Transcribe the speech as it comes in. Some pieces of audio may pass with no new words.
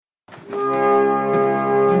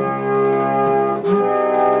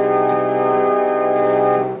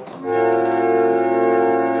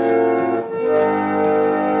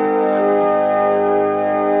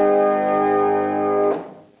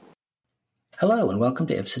Hello, and welcome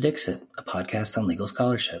to Ipsa Dixit, a podcast on legal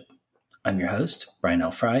scholarship. I'm your host, Brian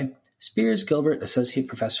L. Fry, Spears Gilbert Associate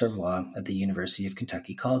Professor of Law at the University of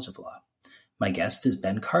Kentucky College of Law. My guest is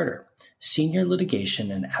Ben Carter, Senior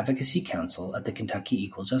Litigation and Advocacy Counsel at the Kentucky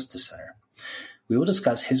Equal Justice Center. We will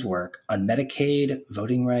discuss his work on Medicaid,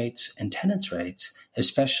 voting rights, and tenants' rights,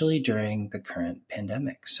 especially during the current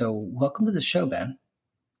pandemic. So welcome to the show, Ben.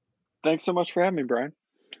 Thanks so much for having me, Brian.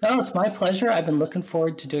 Oh, it's my pleasure. I've been looking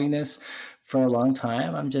forward to doing this for a long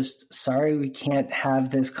time. I'm just sorry we can't have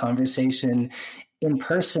this conversation in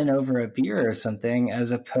person over a beer or something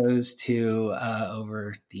as opposed to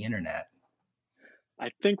over the internet. I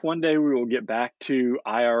think one day we will get back to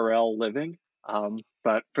IRL living,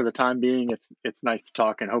 but for the time being, it's nice to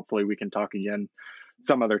talk, and hopefully we can talk again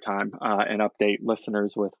some other time and update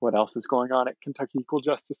listeners with what else is going on at Kentucky Equal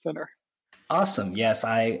Justice Center. Awesome. Yes,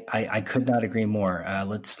 I could not agree more.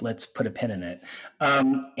 Let's put a pin in it.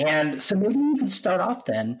 And so maybe we can start off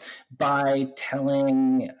then by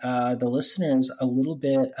telling the listeners a little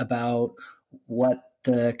bit about what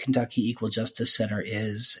the Kentucky Equal Justice Center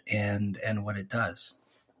is and what it does.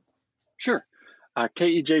 Sure.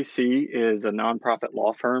 KEJC is a nonprofit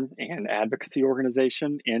law firm and advocacy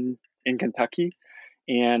organization in Kentucky.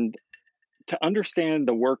 And to understand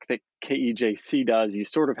the work that KEJC does, you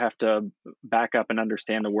sort of have to back up and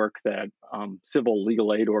understand the work that civil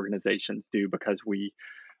legal aid organizations do, because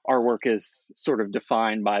our work is sort of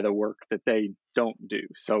defined by the work that they don't do.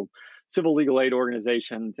 So civil legal aid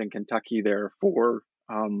organizations in Kentucky, there are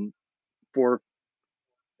four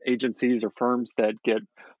agencies or firms that get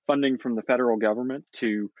funding from the federal government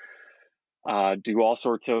to do all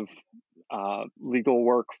sorts of legal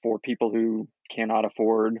work for people who cannot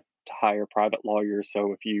afford to hire private lawyers.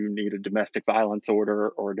 So if you need a domestic violence order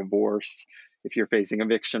or a divorce, if you're facing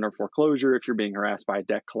eviction or foreclosure, if you're being harassed by a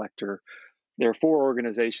debt collector, there are four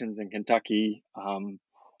organizations in Kentucky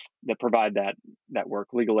that provide that work: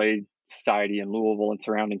 Legal Aid Society in Louisville and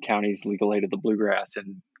surrounding counties, Legal Aid of the Bluegrass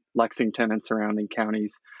in Lexington and surrounding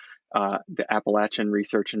counties, the Appalachian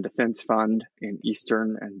Research and Defense Fund in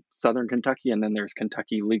eastern and southern Kentucky, and then there's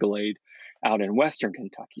Kentucky Legal Aid out in western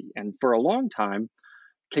Kentucky. And for a long time,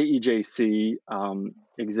 KEJC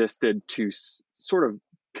existed to sort of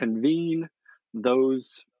convene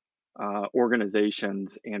those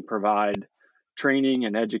organizations and provide training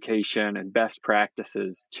and education and best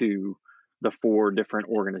practices to the four different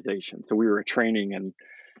organizations. So we were a training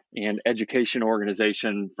and education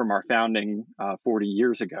organization from our founding 40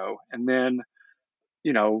 years ago. And then,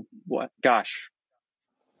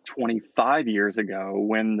 25 years ago,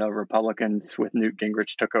 when the Republicans with Newt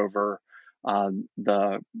Gingrich took over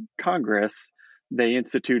the Congress, they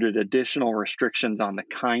instituted additional restrictions on the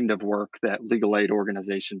kind of work that legal aid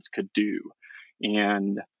organizations could do.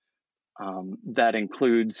 And that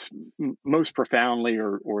includes, most profoundly,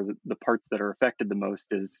 or the parts that are affected the most,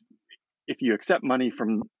 is if you accept money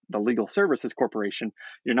from the Legal Services Corporation,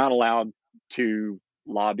 you're not allowed to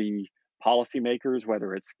lobby policymakers,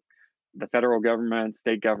 whether it's the federal government,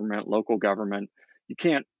 state government, local government. You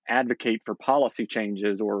can't advocate for policy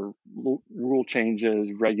changes or rule changes,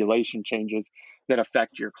 regulation changes that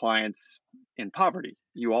affect your clients in poverty.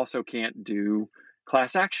 You also can't do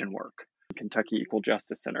class action work. Kentucky Equal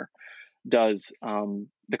Justice Center does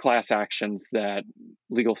the class actions that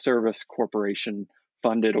Legal Service Corporation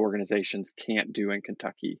funded organizations can't do in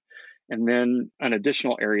Kentucky. And then an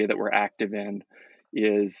additional area that we're active in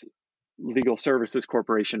is Legal Services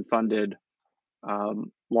Corporation funded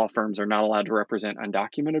law firms are not allowed to represent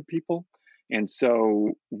undocumented people. And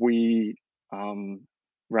so we run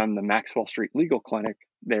the Maxwell Street Legal Clinic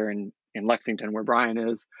there in Lexington, where Brian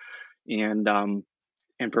is, and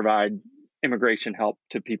provide immigration help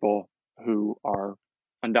to people who are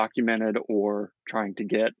undocumented or trying to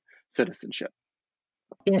get citizenship.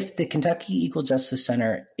 If the Kentucky Equal Justice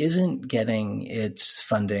Center isn't getting its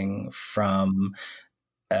funding from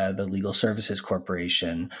the Legal Services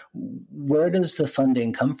Corporation, where does the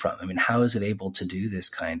funding come from? I mean, how is it able to do this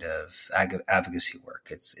kind of advocacy work?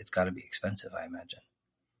 It's got to be expensive, I imagine.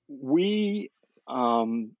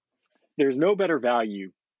 There's no better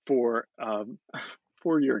value for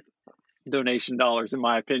your donation dollars, in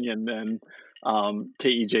my opinion, than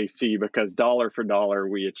KEJC, because dollar for dollar,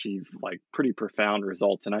 we achieve pretty profound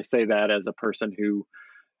results. And I say that as a person who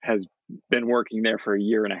has been working there for a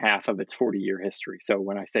year and a half of its 40-year history. So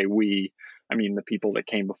when I say we, I mean the people that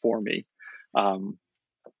came before me.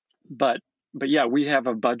 But yeah, we have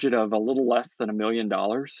a budget of a little less than $1 million,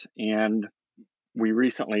 and we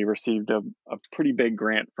recently received a pretty big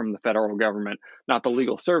grant from the federal government, not the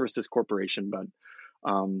Legal Services Corporation,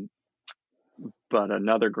 but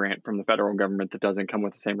another grant from the federal government that doesn't come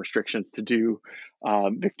with the same restrictions to do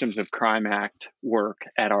Victims of Crime Act work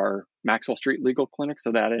at our Maxwell Street Legal Clinic.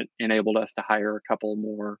 So that it enabled us to hire a couple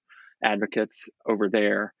more advocates over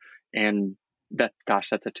there. And that's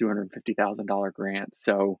a $250,000 grant.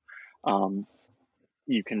 So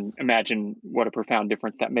you can imagine what a profound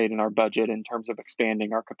difference that made in our budget in terms of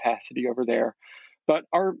expanding our capacity over there. But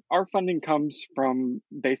our funding comes from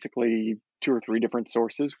basically 2 or 3 different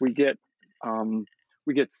sources. We get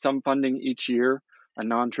some funding each year, a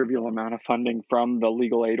non-trivial amount of funding from the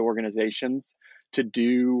legal aid organizations to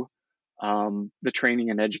do the training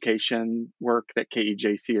and education work that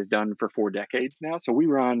KEJC has done for 4 decades now. So we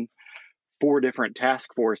run 4 different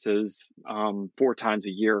task forces 4 times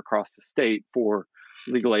a year across the state for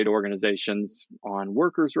legal aid organizations on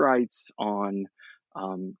workers' rights, on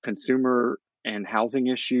consumer and housing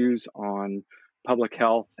issues, on public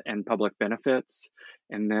health and public benefits.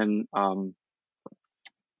 And then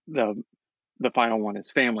the final one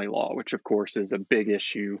is family law, which of course is a big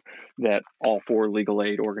issue that all 4 legal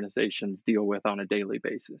aid organizations deal with on a daily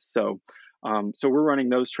basis. So we're running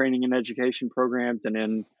those training and education programs.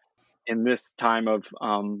 And in this time of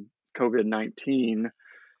COVID-19,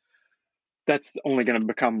 that's only going to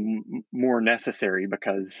become more necessary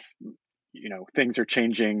because, things are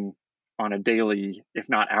changing on a daily, if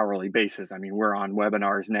not hourly basis. I mean, we're on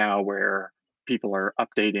webinars now where people are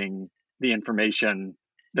updating the information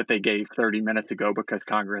that they gave 30 minutes ago because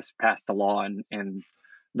Congress passed a law and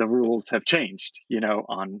the rules have changed,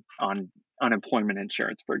 on unemployment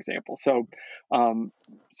insurance, for example. So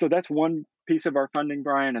that's one piece of our funding,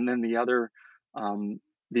 Brian. And then the other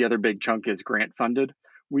big chunk is grant funded.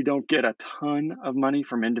 We don't get a ton of money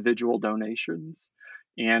from individual donations,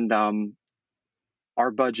 and our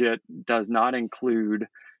budget does not include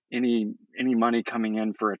any money coming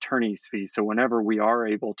in for attorney's fees. So whenever we are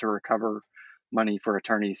able to recover money for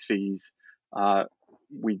attorney's fees,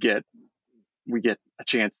 we get a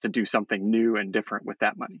chance to do something new and different with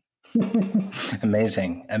that money.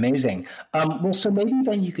 Amazing. Well, so maybe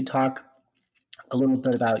then you could talk a little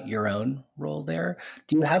bit about your own role there.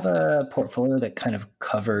 Do you have a portfolio that kind of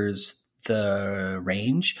covers the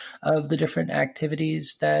range of the different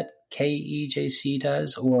activities that KEJC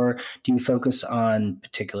does, or do you focus on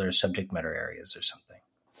particular subject matter areas or something?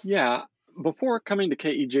 Yeah. Before coming to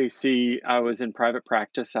KEJC, I was in private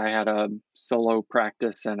practice. I had a solo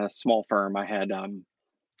practice and a small firm. I had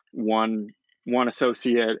one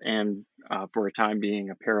associate and for a time being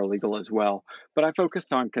a paralegal as well. But I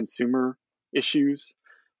focused on consumer issues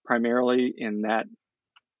primarily in that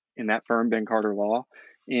firm, Ben Carter Law,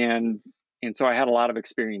 and so I had a lot of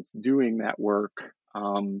experience doing that work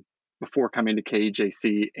before coming to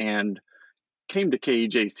KEJC, and came to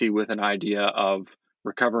KEJC with an idea of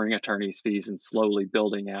recovering attorney's fees and slowly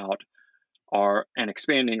building out and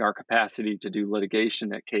expanding our capacity to do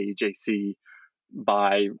litigation at KEJC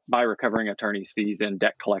by recovering attorney's fees in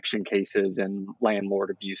debt collection cases and landlord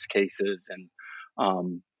abuse cases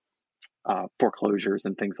and foreclosures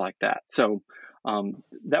and things like that. So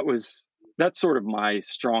that's sort of my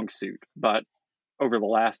strong suit. But over the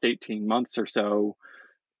last 18 months or so,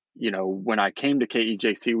 when I came to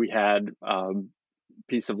KEJC, we had a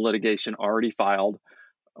piece of litigation already filed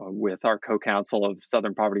with our co-counsel of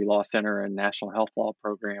Southern Poverty Law Center and National Health Law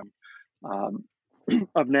Program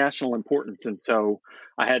of national importance. And so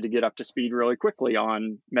I had to get up to speed really quickly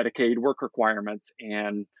on Medicaid work requirements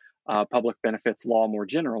and public benefits law more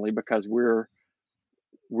generally, because we're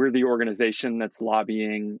the organization that's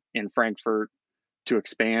lobbying in Frankfort to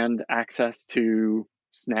expand access to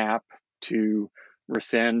SNAP, to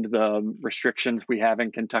rescind the restrictions we have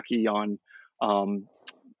in Kentucky on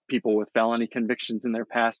people with felony convictions in their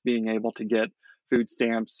past being able to get food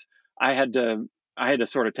stamps. I had to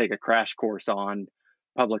sort of take a crash course on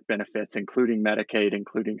public benefits, including Medicaid,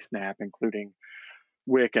 including SNAP, including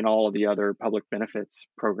WIC, and all of the other public benefits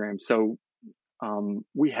programs. So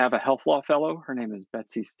we have a health law fellow. Her name is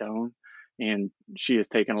Betsy Stone, and she has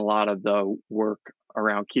taken a lot of the work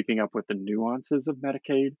around keeping up with the nuances of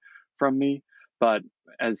Medicaid from me. But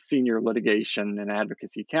as senior litigation and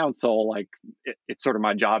advocacy counsel, it's sort of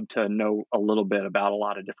my job to know a little bit about a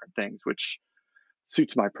lot of different things, which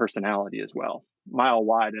suits my personality as well. Mile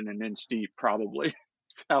wide and an inch deep, probably.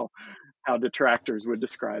 So how detractors would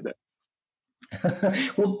describe it.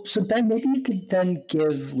 Well, so Ben, maybe you could then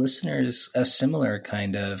give listeners a similar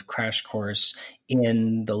kind of crash course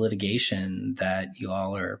in the litigation that you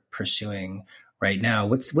all are pursuing right now.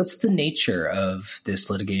 What's the nature of this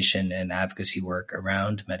litigation and advocacy work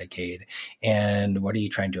around Medicaid, and what are you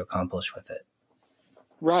trying to accomplish with it?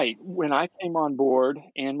 Right. When I came on board,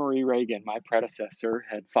 Anne Marie Reagan, my predecessor,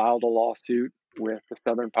 had filed a lawsuit with the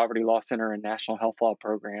Southern Poverty Law Center and National Health Law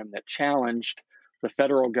Program that challenged the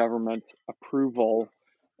federal government's approval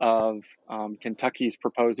of Kentucky's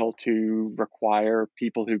proposal to require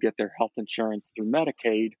people who get their health insurance through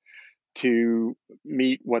Medicaid to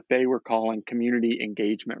meet what they were calling community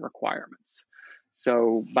engagement requirements.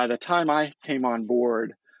 So by the time I came on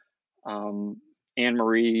board, Anne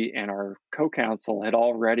Marie and our co-counsel had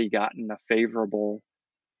already gotten a favorable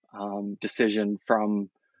decision from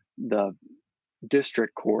the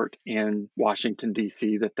district court in Washington,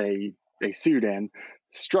 D.C. that they sued in.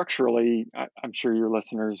 Structurally, I'm sure your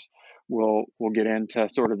listeners will get into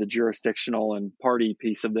sort of the jurisdictional and party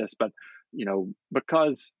piece of this, but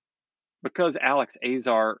because Alex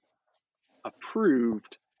Azar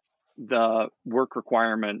approved the work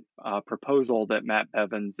requirement proposal that Matt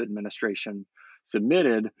Bevin's administration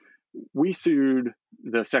submitted, we sued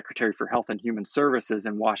the Secretary for Health and Human Services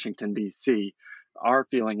in Washington, D.C. Our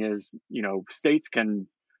feeling is, states can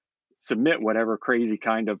submit whatever crazy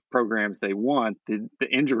kind of programs they want. The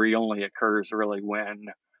injury only occurs really when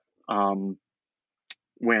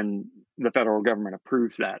the federal government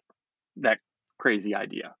approves that crazy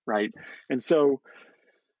idea, right? And so,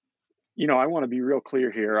 I want to be real clear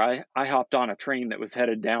here. I hopped on a train that was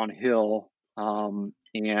headed downhill, and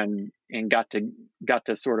got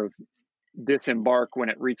to sort of disembark when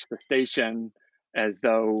it reached the station, as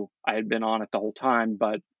though I had been on it the whole time.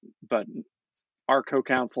 But our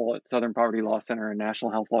co-counsel at Southern Poverty Law Center and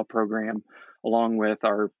National Health Law Program, along with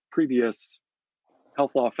our previous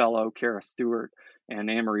health law fellow, Kara Stewart, and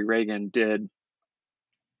Anne Marie Reagan, did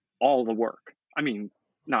all the work. I mean,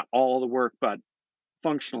 not all the work, but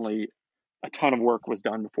functionally a ton of work was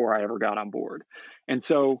done before I ever got on board. And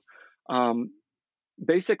so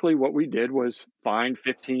basically what we did was find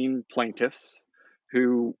 15 plaintiffs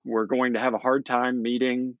who were going to have a hard time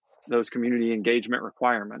meeting those community engagement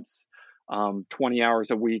requirements, 20 hours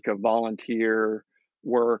a week of volunteer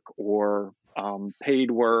work or paid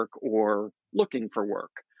work or looking for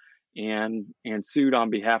work, and sued on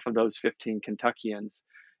behalf of those 15 Kentuckians.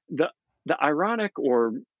 The ironic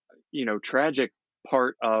or tragic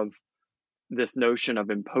part of this notion of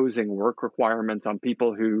imposing work requirements on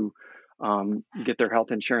people who get their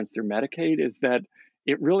health insurance through Medicaid is that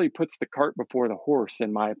it really puts the cart before the horse,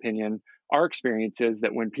 in my opinion. Our experience is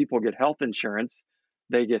that when people get health insurance,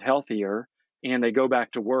 they get healthier and they go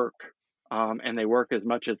back to work, and they work as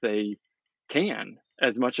much as they can,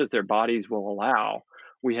 as much as their bodies will allow.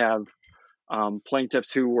 We have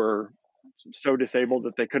plaintiffs who were so disabled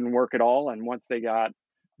that they couldn't work at all, and once they got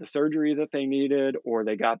the surgery that they needed, or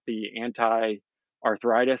they got the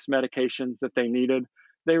anti-arthritis medications that they needed,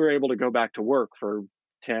 they were able to go back to work for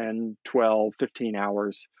 10, 12, 15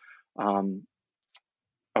 hours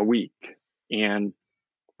a week. And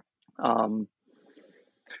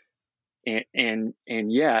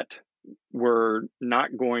yet were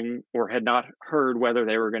not going, or had not heard whether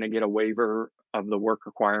they were going to get a waiver of the work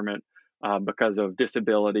requirement because of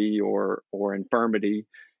disability or infirmity,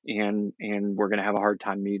 and we're going to have a hard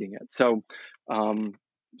time meeting it. So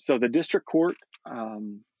the district court,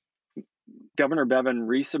 Governor Bevin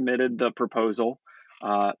resubmitted the proposal.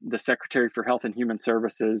 The Secretary for Health and Human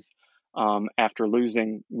Services, after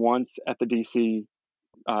losing once at the DC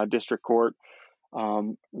district court,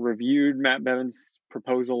 reviewed Matt Bevin's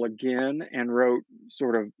proposal again and wrote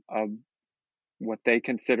sort of what they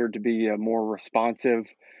considered to be a more responsive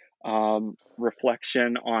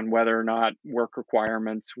reflection on whether or not work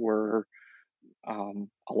requirements were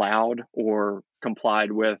allowed or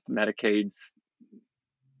complied with Medicaid's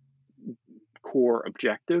core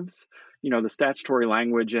objectives. The statutory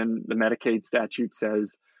language in the Medicaid statute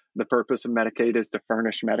says the purpose of Medicaid is to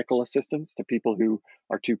furnish medical assistance to people who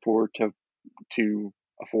are too poor to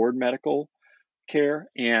afford medical care.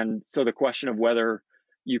 And so the question of whether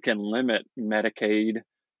you can limit Medicaid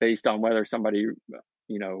based on whether somebody,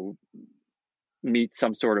 meets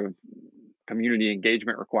some sort of community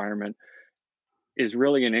engagement requirement is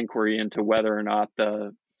really an inquiry into whether or not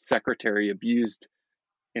the secretary abused,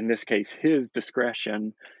 in this case, his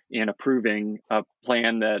discretion in approving a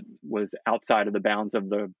plan that was outside of the bounds of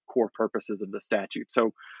the core purposes of the statute.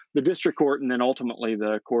 So the district court, and then ultimately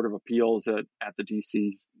the Court of Appeals at the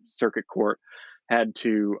DC Circuit Court, had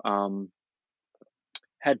to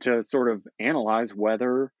sort of analyze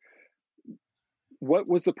what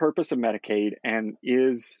was the purpose of Medicaid, and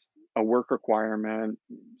is a work requirement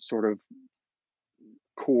sort of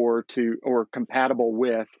core to or compatible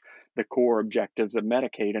with the core objectives of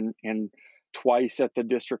Medicaid. And twice at the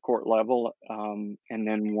district court level, and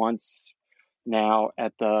then once now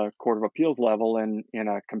at the Court of Appeals level in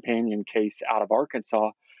a companion case out of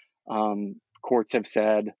Arkansas, courts have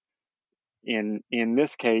said in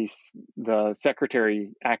this case, the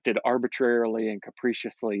secretary acted arbitrarily and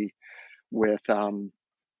capriciously with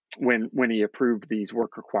when he approved these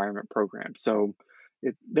work requirement programs. So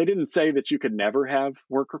they didn't say that you could never have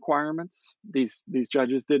work requirements. These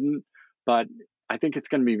judges didn't, but I think it's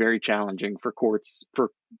going to be very challenging for courts, for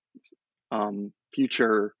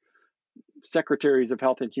future secretaries of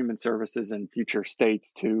Health and Human Services and future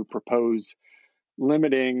states to propose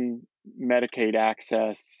limiting Medicaid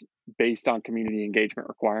access based on community engagement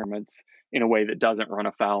requirements in a way that doesn't run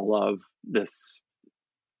afoul of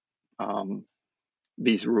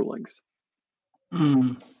these rulings.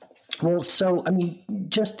 Well, so, I mean,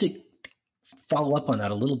 just to follow up on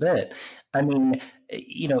that a little bit, I mean,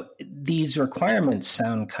 these requirements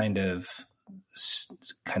sound kind of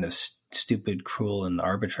stupid, cruel, and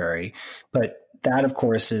arbitrary, but that, of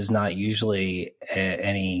course, is not usually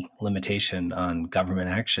any limitation on government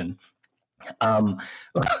action. What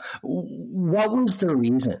was the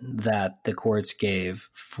reason that the courts gave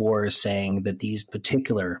for saying that these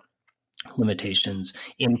particular limitations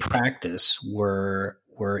in practice were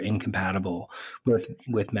incompatible with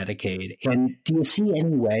Medicaid? And do you see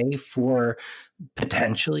any way for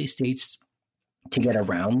potentially states to get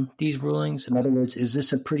around these rulings? In other words, do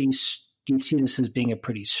you see this as being a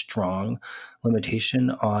pretty strong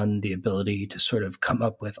limitation on the ability to sort of come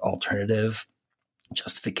up with alternative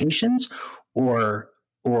justifications, or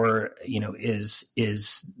is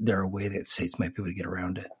there a way that states might be able to get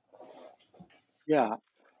around it? Yeah.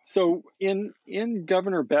 So in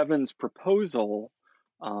Governor Bevin's proposal,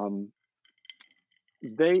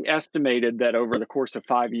 they estimated that over the course of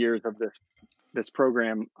 5 years of this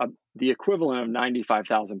program, the equivalent of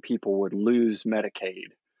 95,000 people would lose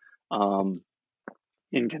Medicaid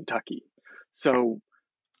in Kentucky. So,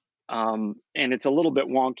 and it's a little bit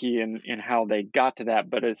wonky in how they got to that,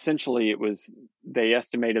 but essentially they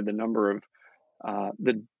estimated the number of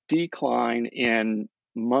the decline in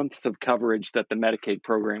months of coverage that the Medicaid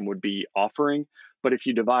program would be offering. But if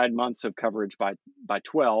you divide months of coverage by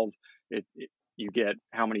 12, you get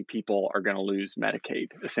how many people are going to lose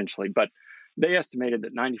Medicaid, essentially. But they estimated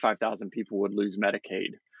that 95,000 people would lose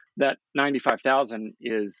Medicaid. That 95,000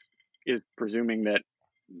 is presuming that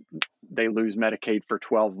they lose Medicaid for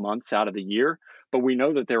 12 months out of the year. But we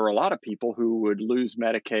know that there were a lot of people who would lose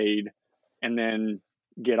Medicaid and then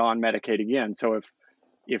get on Medicaid again. So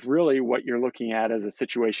if really what you're looking at is a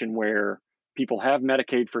situation where people have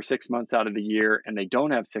Medicaid for 6 months out of the year and they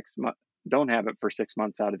don't have it for 6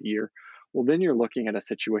 months out of the year, well, then you're looking at a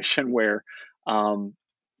situation where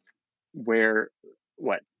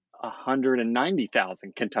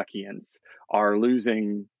 190,000 Kentuckians are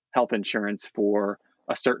losing health insurance for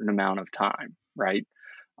a certain amount of time, right?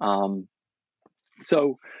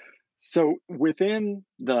 So within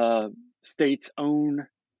the state's own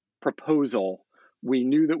proposal, we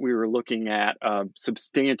knew that we were looking at a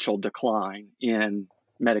substantial decline in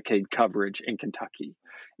Medicaid coverage in Kentucky.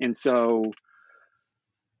 And so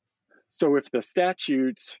if the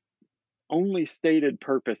statute's only stated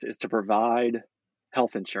purpose is to provide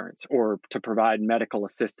health insurance or to provide medical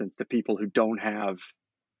assistance to people who don't have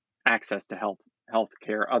access to health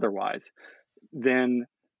care otherwise, then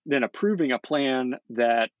approving a plan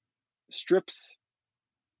that strips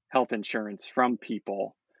health insurance from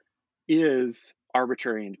people is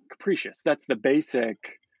arbitrary and capricious. That's the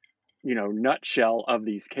basic, nutshell of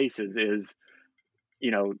these cases is,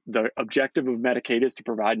 the objective of Medicaid is to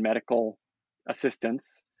provide medical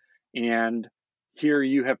assistance. And here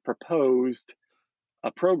you have proposed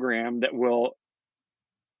a program that will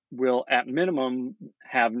at minimum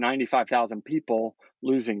have 95,000 people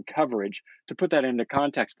losing coverage. To put that into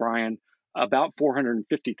context, Brian, about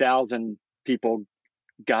 450,000 people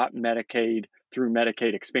got Medicaid through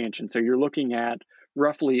Medicaid expansion. So you're looking at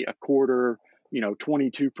roughly a quarter,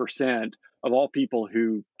 22% of all people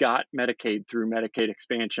who got Medicaid through Medicaid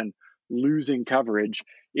expansion losing coverage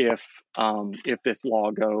if this law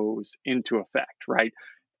goes into effect, right?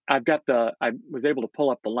 I was able to pull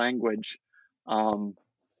up the language for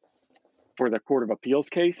the Court of Appeals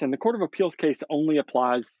case, and the Court of Appeals case only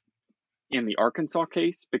applies in the Arkansas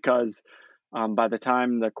case because by the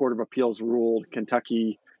time the Court of Appeals ruled,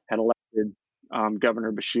 Kentucky had elected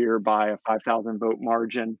Governor Beshear by a 5,000 vote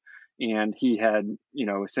margin, and he had,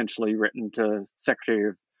 essentially written to Secretary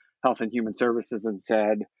of Health and Human Services and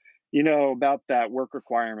said, about that work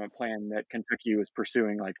requirement plan that Kentucky was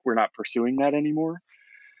pursuing, like, we're not pursuing that anymore.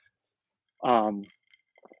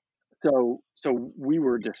 So we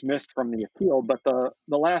were dismissed from the appeal, but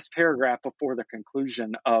the last paragraph before the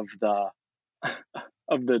conclusion of the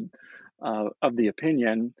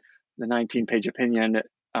opinion, the 19-page opinion,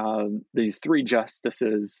 these three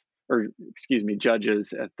justices,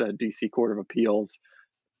 judges at the DC Court of Appeals,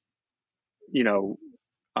 the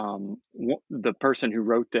person who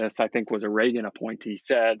wrote this, I think was a Reagan appointee,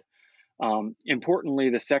 said, importantly,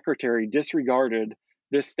 the secretary disregarded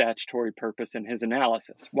this statutory purpose in his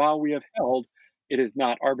analysis. While we have held it is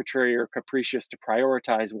not arbitrary or capricious to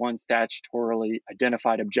prioritize one statutorily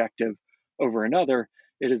identified objective over another,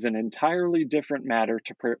 it is an entirely different matter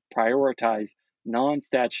to prioritize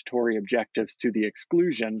non-statutory objectives to the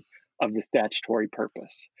exclusion of the statutory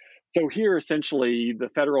purpose. So here, essentially, the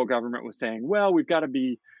federal government was saying, well, we've got to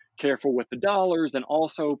be careful with the dollars, and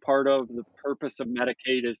also part of the purpose of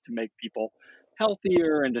Medicaid is to make people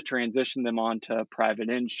healthier and to transition them onto private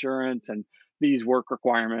insurance, and these work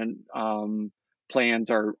requirement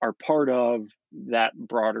plans are part of that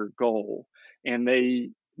broader goal. And they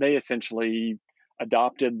essentially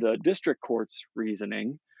adopted the district court's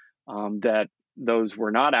reasoning that those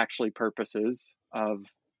were not actually purposes of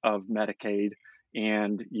Medicaid,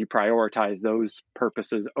 and you prioritize those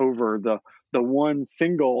purposes over the one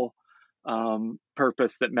single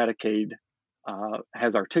purpose that Medicaid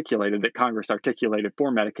has articulated, that Congress articulated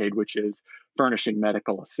for Medicaid, which is furnishing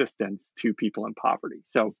medical assistance to people in poverty.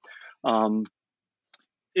 So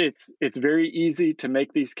it's very easy to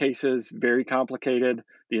make these cases very complicated.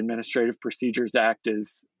 The Administrative Procedures Act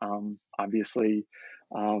is obviously,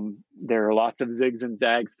 there are lots of zigs and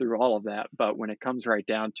zags through all of that, but when it comes right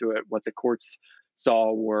down to it, what the courts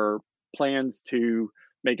saw were plans to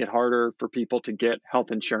make it harder for people to get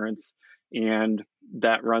health insurance, and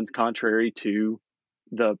that runs contrary to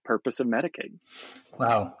the purpose of Medicaid.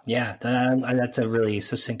 Wow. Yeah, that's a really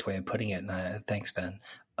succinct way of putting it. And thanks, Ben.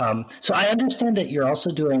 So I understand that you're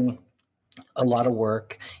also doing a lot of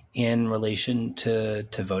work in relation to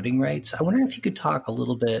voting rights. I wonder if you could talk a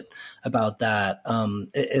little bit about that,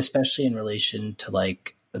 especially in relation to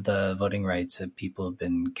like the voting rights of people who've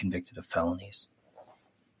been convicted of felonies.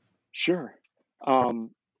 Sure.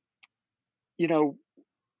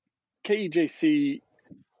 KEJC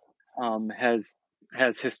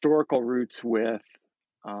has historical roots with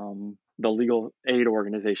the legal aid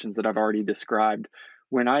organizations that I've already described.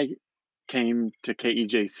 When I came to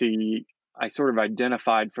KEJC, I sort of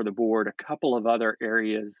identified for the board a couple of other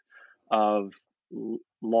areas of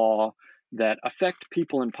law that affect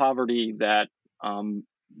people in poverty that the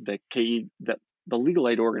legal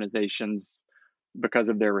aid organizations, because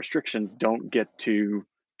of their restrictions, don't get to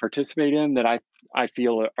participate in, that I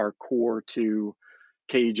feel are core to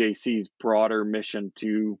KEJC's broader mission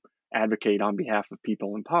to advocate on behalf of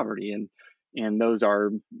people in poverty. And those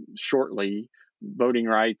are shortly voting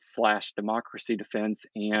rights / democracy defense,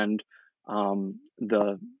 and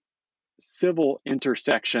the civil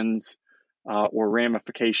intersections or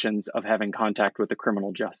ramifications of having contact with the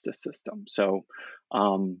criminal justice system. So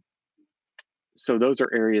those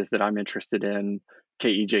are areas that I'm interested in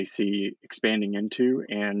KEJC expanding into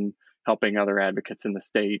and helping other advocates in the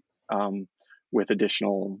state with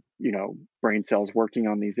additional, brain cells working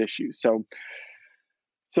on these issues. So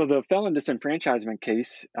the felon disenfranchisement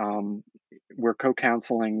case, we're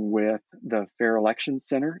co-counseling with the Fair Elections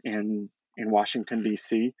Center in Washington,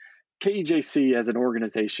 D.C. KEJC as an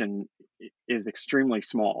organization is extremely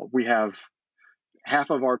small. We have half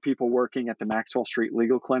of our people working at the Maxwell Street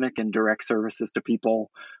Legal Clinic and direct services to people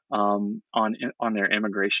on their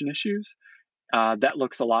immigration issues. That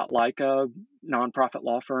looks a lot like a nonprofit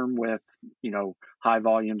law firm with, high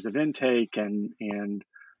volumes of intake and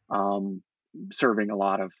serving a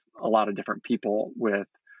lot of different people with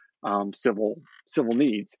civil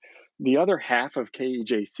needs. The other half of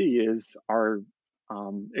KEJC is our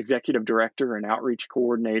executive director and outreach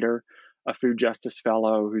coordinator, a food justice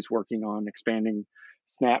fellow who's working on expanding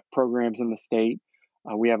SNAP programs in the state.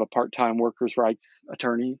 We have a part-time workers' rights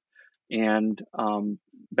attorney, and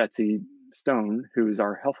Betsy Stone, who is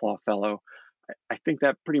our health law fellow. I think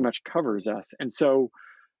that pretty much covers us. And so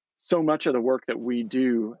much of the work that we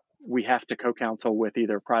do, we have to co-counsel with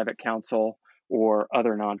either private counsel or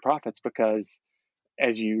other nonprofits, because,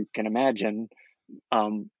 as you can imagine,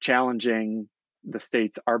 challenging the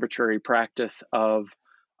state's arbitrary practice of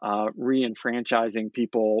re-enfranchising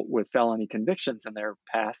people with felony convictions in their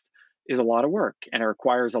past is a lot of work, and it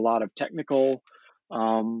requires a lot of technical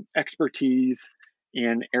expertise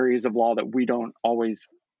in areas of law that we don't always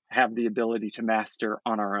have the ability to master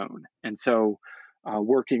on our own. And so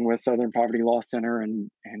working with Southern Poverty Law Center and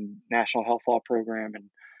National Health Law Program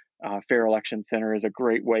and Fair Election Center is a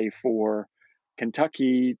great way for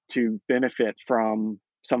Kentucky to benefit from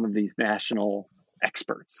some of these national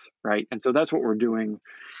experts, right? And so that's what we're doing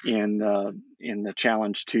in the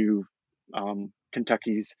challenge to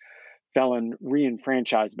Kentucky's felon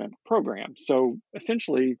reenfranchisement program. So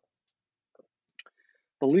essentially,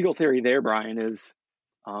 the legal theory there, Brian, is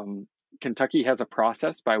Kentucky has a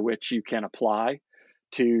process by which you can apply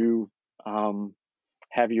to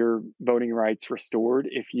have your voting rights restored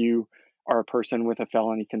if you are a person with a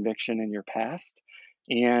felony conviction in your past.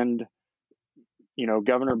 And,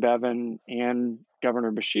 Governor Bevin and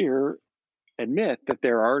Governor Beshear admit that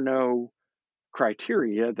there are no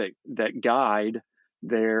criteria that guide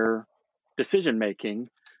their decision making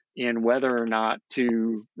in whether or not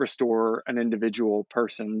to restore an individual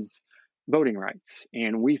person's voting rights.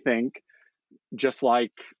 And we think, just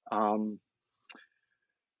like, for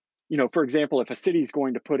example, if a city is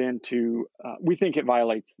going to put into, we think it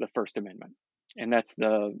violates the First Amendment. And that's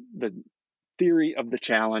the theory of the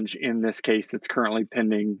challenge in this case that's currently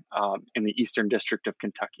pending in the Eastern District of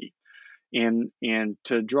Kentucky. And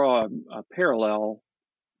to draw a parallel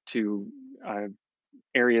to an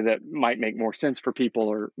area that might make more sense for people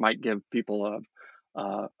or might give people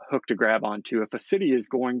a hook to grab onto, if a city is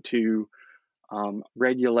going to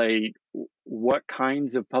regulate what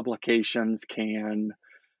kinds of publications can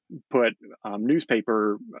put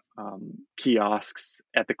newspaper kiosks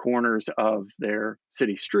at the corners of their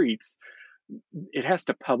city streets, it has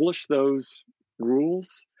to publish those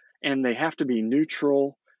rules, and they have to be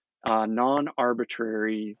neutral,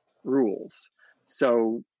 non-arbitrary rules.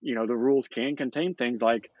 So, the rules can contain things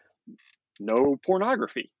like no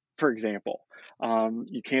pornography, for example.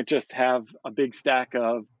 You can't just have a big stack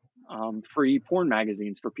of free porn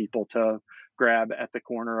magazines for people to grab at the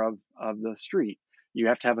corner of the street. You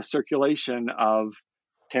have to have a circulation of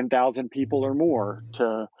 10,000 people or more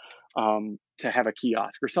to have a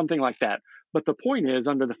kiosk or something like that. But the point is,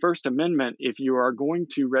 under the First Amendment, if you are going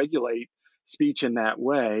to regulate speech in that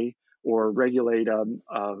way or regulate a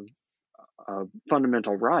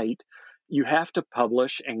fundamental right, you have to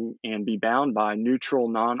publish and be bound by neutral,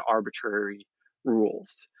 non-arbitrary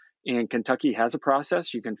rules. And Kentucky has a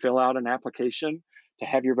process. You can fill out an application to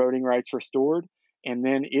have your voting rights restored, and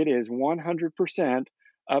then it is 100%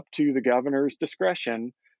 up to the governor's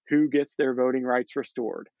discretion who gets their voting rights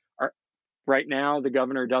restored. Right now, the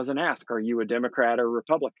governor doesn't ask, are you a Democrat or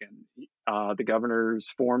Republican? The governor's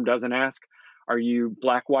form doesn't ask, are you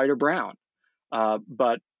black, white, or brown?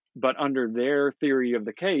 But under their theory of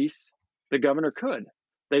the case, the governor could.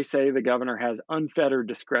 They say the governor has unfettered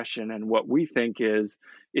discretion. And what we think is,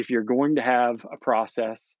 if you're going to have a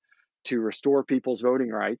process to restore people's voting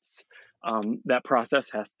rights, that process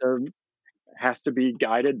has to be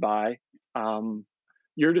guided by,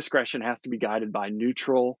 your discretion has to be guided by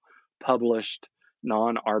neutral, published,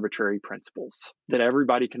 non-arbitrary principles that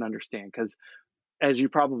everybody can understand. Because as you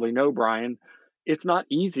probably know, Brian, it's not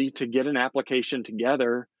easy to get an application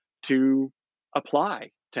together to apply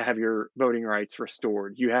to have your voting rights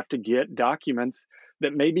restored. You have to get documents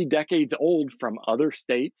that may be decades old from other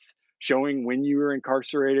states showing when you were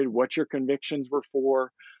incarcerated, what your convictions were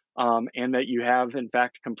for, and that you have, in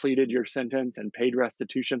fact, completed your sentence and paid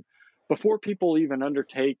restitution. Before people even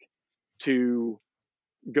undertake to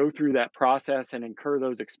go through that process and incur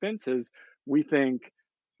those expenses, we think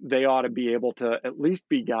they ought to be able to at least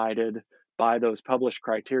be guided by those published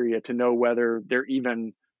criteria to know whether they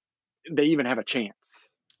even have a chance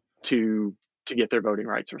to get their voting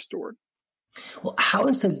rights restored. Well, how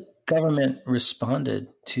has the government responded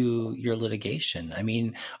to your litigation? I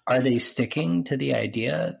mean, are they sticking to the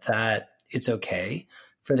idea that it's okay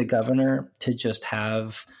for the governor to just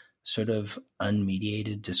have sort of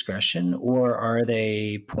unmediated discretion, or are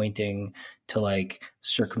they pointing to like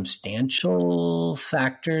circumstantial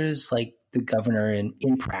factors, like the governor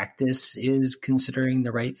in practice is considering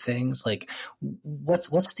the right things? Like,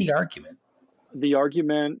 what's the argument? The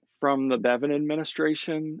argument from the Bevin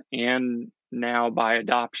administration, and now by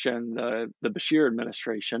adoption, the Beshear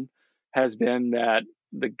administration, has been that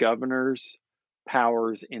the governor's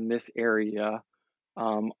powers in this area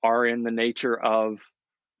are in the nature of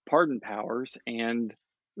pardon powers and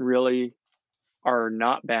really are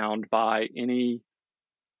not bound by any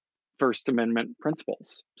First Amendment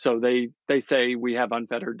principles. So they say we have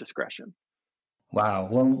unfettered discretion. Wow.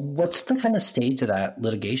 Well, what's the kind of stage of that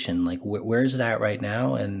litigation? Like, where is it at right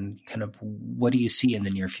now, and kind of what do you see in the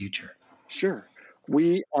near future? Sure.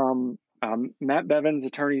 We, Matt Bevin's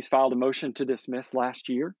attorneys filed a motion to dismiss last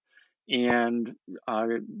year, and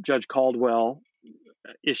Judge Caldwell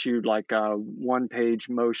issued like a one-page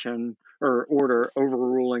motion or order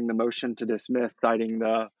overruling the motion to dismiss, citing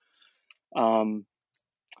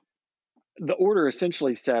the order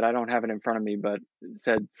essentially said, I don't have it in front of me, but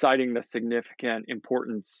said, citing the significant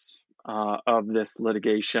importance of this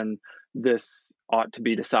litigation, this ought to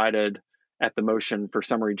be decided at the motion for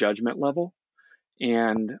summary judgment level.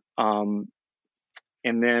 And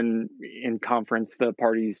And then in conference, the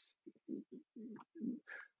parties,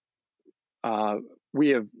 we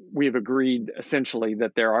have agreed essentially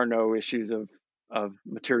that there are no issues of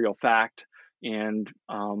material fact, and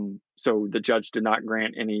so the judge did not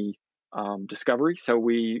grant any discovery. So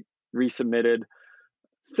we resubmitted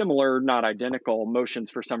similar, not identical,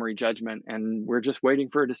 motions for summary judgment, and we're just waiting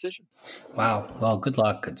for a decision. Wow. Well, good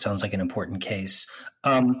luck. It sounds like an important case.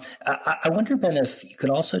 I wonder, Ben, if you could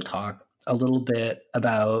also talk a little bit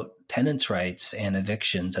about tenants' rights and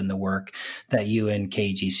evictions and the work that you and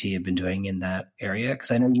KGC have been doing in that area,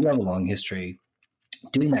 because I know you have a long history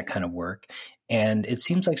doing that kind of work. And it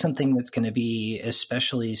seems like something that's going to be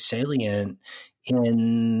especially salient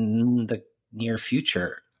in the near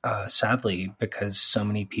future, sadly, because so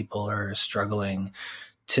many people are struggling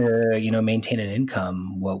to, maintain an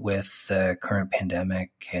income, what with the current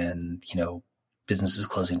pandemic and, businesses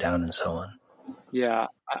closing down and so on. Yeah,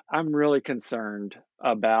 I'm really concerned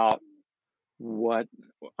about what,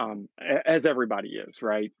 as everybody is,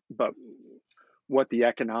 right? But what the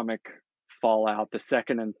economic fallout, the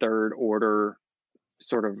second and third order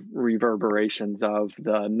sort of reverberations of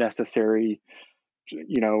the necessary,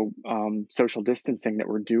 social distancing that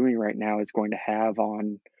we're doing right now is going to have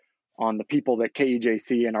on the people that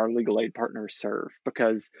KEJC and our legal aid partners serve.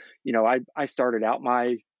 Because, I started out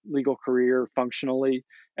my legal career functionally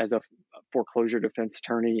as a foreclosure defense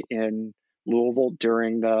attorney in Louisville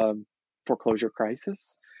during the foreclosure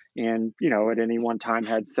crisis. And, at any one time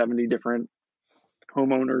had 70 different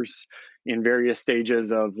homeowners in various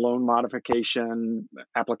stages of loan modification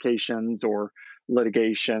applications or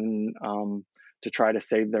litigation to try to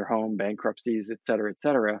save their home, bankruptcies, et cetera, et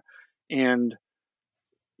cetera. And,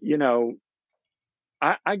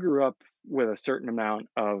 I grew up with a certain amount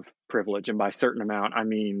of privilege. And by certain amount, I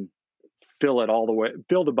mean, fill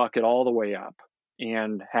the bucket all the way up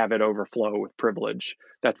and have it overflow with privilege.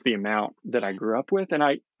 That's the amount that I grew up with. And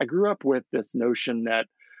I grew up with this notion that,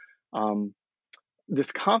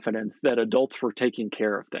 this confidence that adults were taking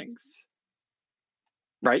care of things,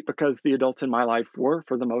 right? Because the adults in my life were,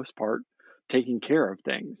 for the most part, taking care of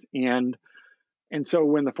things. And so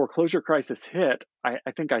when the foreclosure crisis hit, I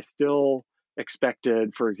think I still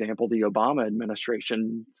expected, for example, the Obama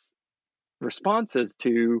administration's responses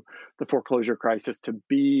to the foreclosure crisis to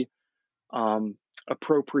be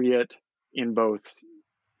appropriate in both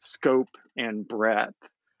scope and breadth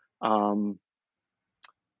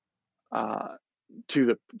to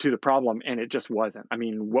the problem, and it just wasn't. I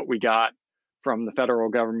mean, what we got from the federal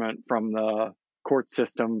government, from the court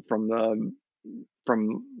system,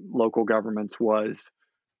 from local governments was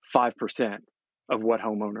 5% of what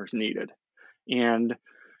homeowners needed. And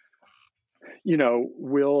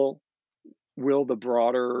will the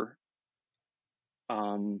broader,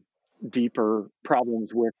 deeper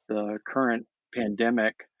problems with the current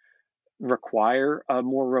pandemic require a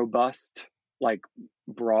more robust, like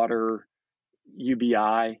broader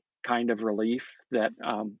UBI kind of relief that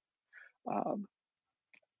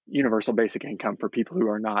universal basic income for people who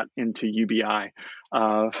are not into UBI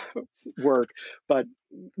work? But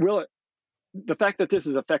the fact that this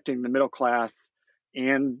is affecting the middle class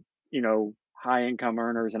and, high income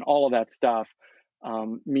earners and all of that stuff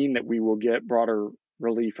mean that we will get broader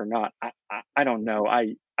relief or not? I don't know.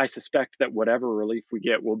 I suspect that whatever relief we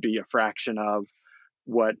get will be a fraction of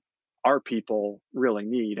what our people really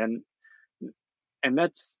need. And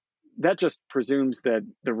that just presumes that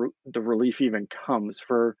the relief even comes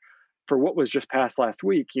for what was just passed last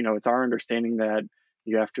week. It's our understanding that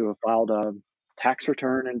you have to have filed a tax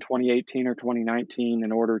return in 2018 or 2019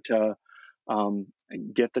 in order to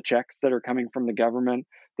get the checks that are coming from the government.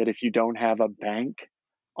 That if you don't have a bank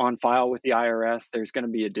on file with the IRS, there's going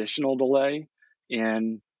to be additional delay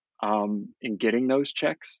in getting those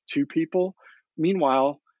checks to people.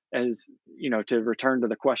 Meanwhile, as to return to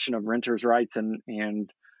the question of renters' rights and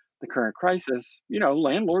the current crisis,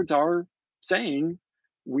 landlords are saying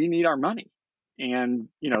we need our money, and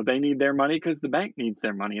they need their money because the bank needs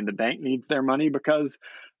their money, and the bank needs their money because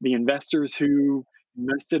the investors who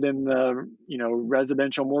invested in the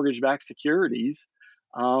residential mortgage-backed securities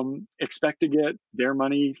expect to get their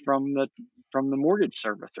money from the mortgage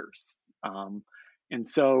servicers, and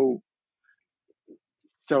so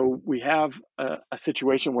we have a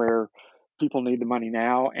situation where people need the money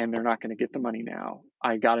now and they're not going to get the money now.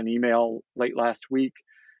 I got an email late last week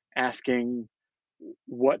asking,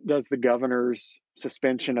 what does the governor's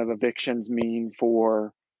suspension of evictions mean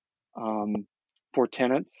for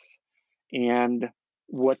tenants? And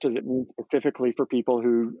what does it mean specifically for people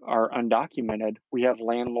who are undocumented? We have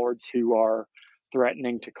landlords who are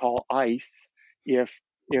threatening to call ICE if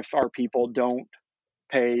our people don't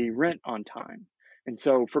pay rent on time. And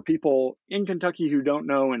so for people in Kentucky who don't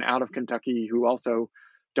know and out of Kentucky who also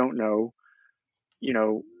don't know,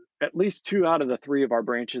 at least 2 out of the 3 of our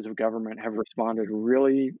branches of government have responded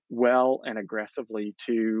really well and aggressively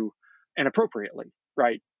and appropriately,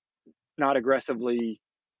 right? Not aggressively,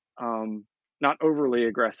 not overly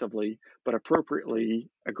aggressively, but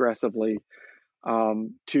appropriately aggressively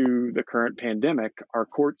to the current pandemic. Our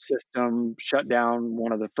court system shut down,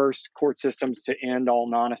 one of the first court systems to end all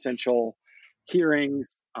non-essential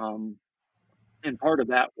hearings. And part of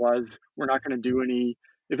that was we're not going to do any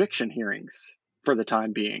eviction hearings for the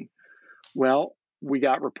time being. Well, we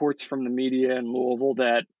got reports from the media in Louisville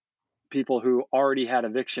that people who already had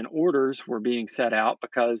eviction orders were being set out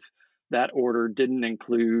because that order didn't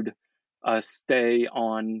include a stay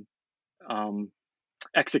on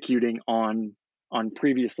executing on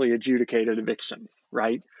previously adjudicated evictions,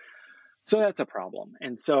 right? So that's a problem.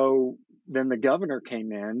 And so then the governor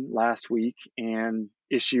came in last week and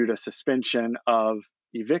issued a suspension of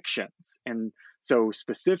evictions. And so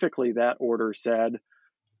specifically that order said,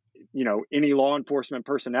 any law enforcement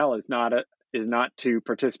personnel is not to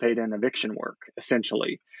participate in eviction work,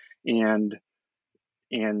 essentially. And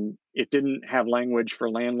it didn't have language for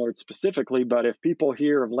landlords specifically, but if people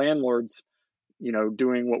hear of landlords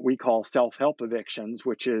doing what we call self-help evictions,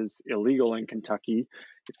 which is illegal in Kentucky,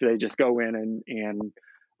 if they just go in and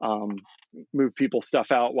move people's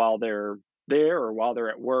stuff out while they're there or while they're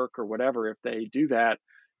at work or whatever, if they do that,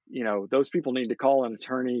 those people need to call an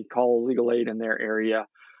attorney, call legal aid in their area.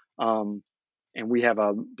 And we have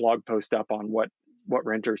a blog post up on what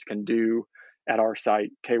renters can do at our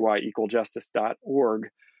site, kyequaljustice.org,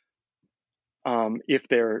 if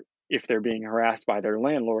they're being harassed by their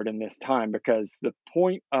landlord in this time, because the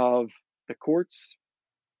point of the court's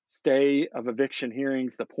stay of eviction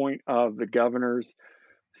hearings, the point of the governor's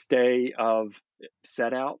stay of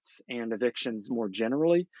set-outs and evictions more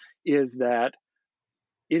generally, is that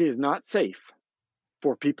it is not safe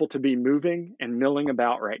for people to be moving and milling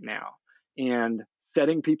about right now. And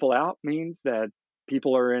setting people out means that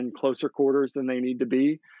people are in closer quarters than they need to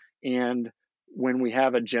be. And when we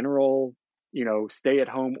have a general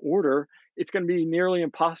stay-at-home order, it's going to be nearly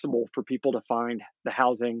impossible for people to find the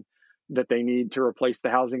housing that they need to replace the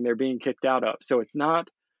housing they're being kicked out of. So this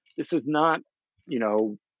is not,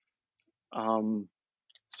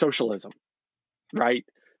 socialism, right?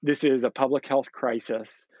 This is a public health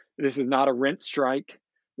crisis. This is not a rent strike.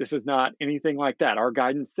 This is not anything like that. Our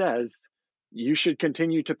guidance says you should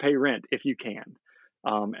continue to pay rent if you can.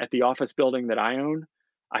 At the office building that I own,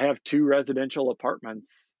 I have 2 residential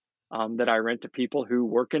apartments that I rent to people who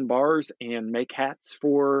work in bars and make hats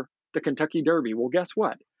for the Kentucky Derby. Well, guess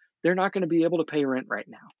what? They're not going to be able to pay rent right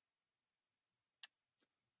now.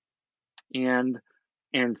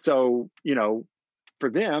 And so, for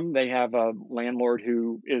them, they have a landlord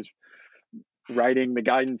who is writing the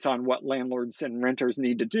guidance on what landlords and renters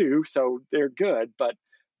need to do. So they're good, but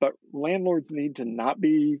landlords need to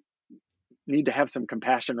have some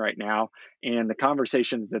compassion right now. And the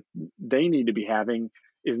conversations that they need to be having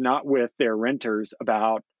is not with their renters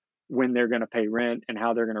about when they're going to pay rent and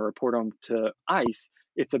how they're going to report them to ICE.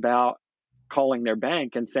 It's about calling their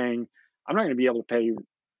bank and saying, I'm not going to be able to pay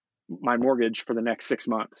my mortgage for the next 6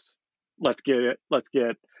 months. Let's get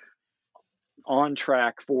on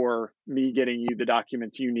track for me getting you the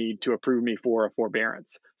documents you need to approve me for a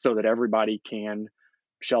forbearance so that everybody can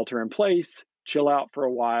shelter in place, chill out for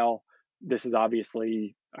a while. This is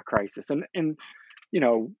obviously a crisis. And I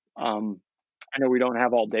know we don't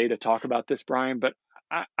have all day to talk about this, Brian, but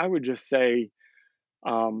I would just say,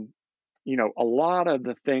 a lot of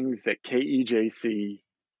the things that KEJC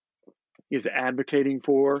is advocating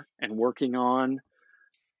for and working on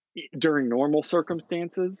during normal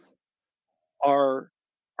circumstances are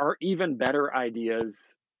even better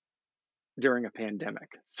ideas during a pandemic.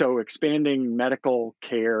 So expanding medical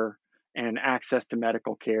care and access to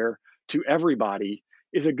medical care to everybody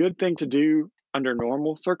is a good thing to do under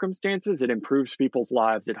normal circumstances. It improves people's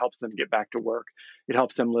lives. It helps them get back to work. It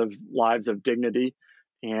helps them live lives of dignity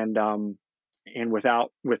and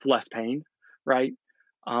with less pain, right?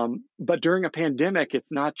 But during a pandemic,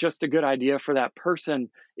 it's not just a good idea for that person.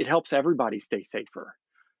 It helps everybody stay safer.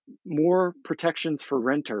 More protections for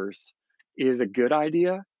renters is a good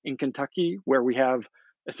idea in Kentucky, where we have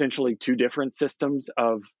essentially 2 different systems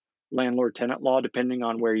of landlord-tenant law, depending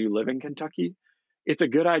on where you live in Kentucky. It's a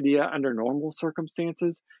good idea under normal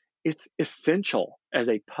circumstances. It's essential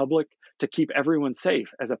to keep everyone safe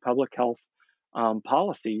as a public health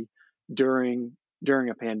policy during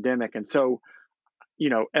a pandemic. And so,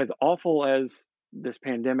 as awful as this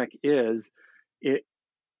pandemic is,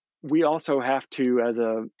 we also have to, as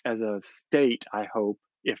a state, I hope,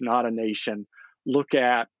 if not a nation, look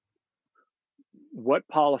at what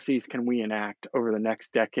policies can we enact over the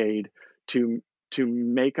next decade to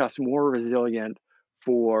make us more resilient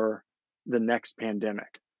for the next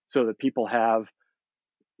pandemic, so that people have,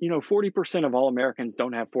 40% of all Americans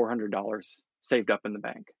don't have $400 saved up in the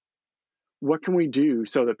bank. What can we do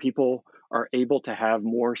so that people are able to have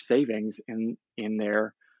more savings in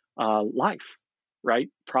their life, right?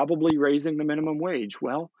 Probably raising the minimum wage.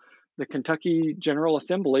 Well, the Kentucky General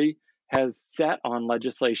Assembly has sat on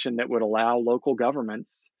legislation that would allow local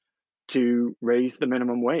governments to raise the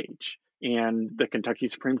minimum wage. And the Kentucky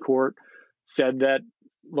Supreme Court said that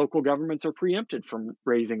local governments are preempted from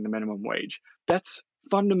raising the minimum wage. That's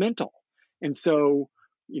fundamental. And so,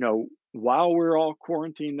 while we're all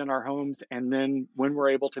quarantined in our homes, and then when we're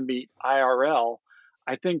able to meet IRL,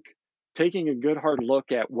 I think taking a good hard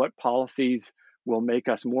look at what policies will make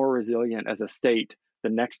us more resilient as a state the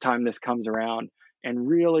next time this comes around, and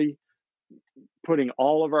really putting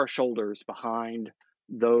all of our shoulders behind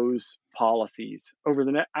those policies over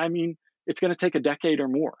the next, it's going to take a decade or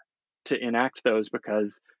more to enact those,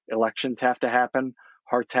 because elections have to happen,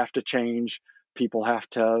 hearts have to change, people have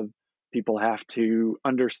to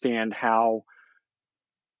understand how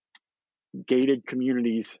gated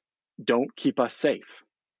communities don't keep us safe,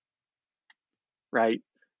 right?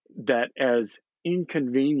 That as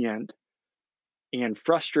inconvenient and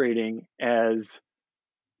frustrating as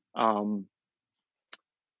the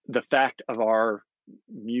fact of our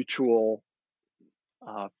mutual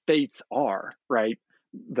fates are, right?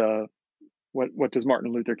 What does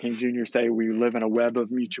Martin Luther King Jr. say? We live in a web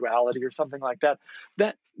of mutuality, or something like that.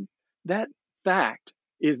 That fact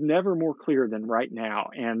is never more clear than right now.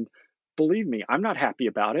 And believe me, I'm not happy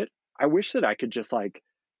about it. I wish that I could just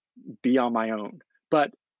be on my own, but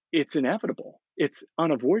it's inevitable. It's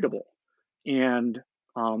unavoidable. And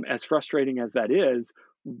as frustrating as that is,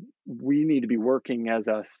 we need to be working as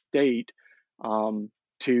a state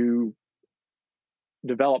to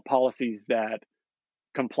develop policies that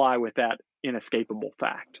comply with that inescapable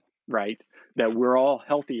fact, right? That we're all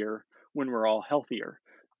healthier when we're all healthier.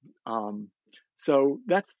 So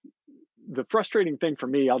that's the frustrating thing for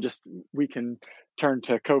me. We can turn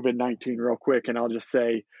to COVID-19 real quick, and I'll just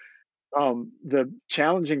say the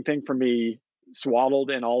challenging thing for me, swaddled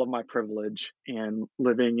in all of my privilege and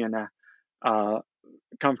living in a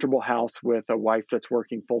comfortable house with a wife that's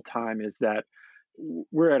working full time, is that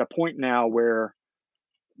we're at a point now where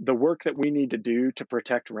the work that we need to do to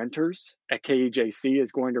protect renters at KEJC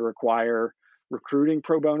is going to require recruiting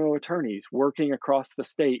pro bono attorneys, working across the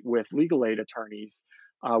state with legal aid attorneys,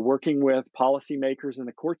 working with policymakers in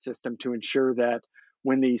the court system to ensure that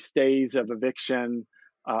when these stays of eviction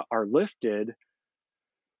are lifted,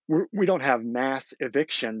 we don't have mass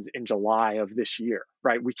evictions in July of this year,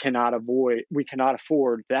 right? We cannot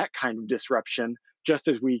afford that kind of disruption, just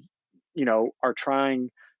as we, are trying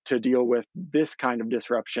to deal with this kind of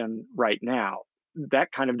disruption right now.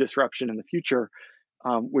 That kind of disruption in the future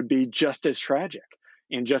would be just as tragic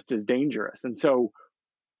and just as dangerous. And so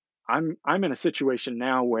I'm in a situation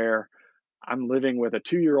now where I'm living with a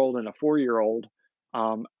 2-year-old and a 4-year-old.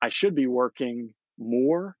 I should be working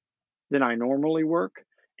more than I normally work,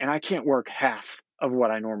 and I can't work half of what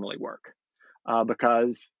I normally work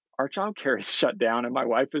because our childcare is shut down, and my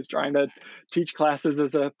wife is trying to teach classes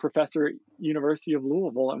as a professor at University of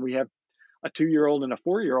Louisville, and we have a 2-year-old and a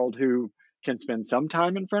 4-year-old who can spend some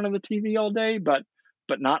time in front of the TV all day, but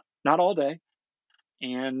not all day,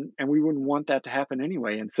 and we wouldn't want that to happen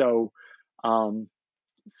anyway. And so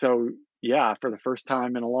yeah, for the first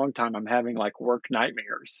time in a long time, I'm having work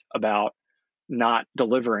nightmares about not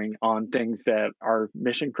delivering on things that are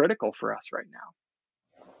mission critical for us right now.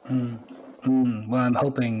 Well, I'm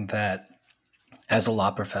hoping that as a law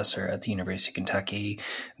professor at the University of Kentucky,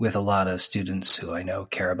 with a lot of students who I know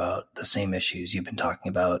care about the same issues you've been talking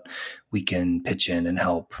about, we can pitch in and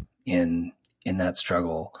help in that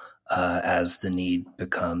struggle as the need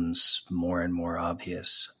becomes more and more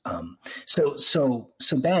obvious. So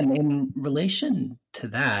Ben, in relation to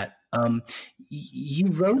that, you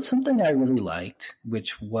wrote something I really liked,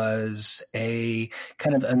 which was a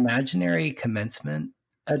kind of imaginary commencement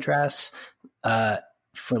address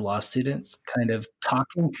for law students, kind of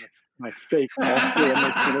talking. My fake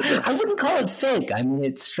address. I wouldn't call it fake.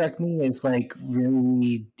 It struck me as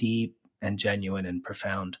really deep and genuine and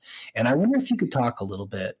profound. And I wonder if you could talk a little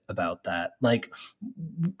bit about that, like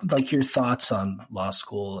your thoughts on law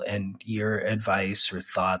school and your advice or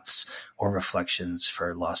thoughts or reflections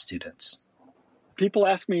for law students. People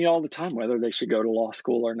ask me all the time whether they should go to law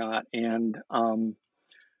school or not. And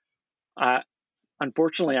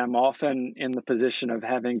unfortunately, I'm often in the position of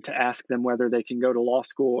having to ask them whether they can go to law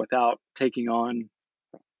school without taking on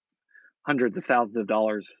hundreds of thousands of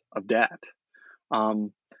dollars of debt.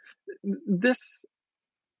 This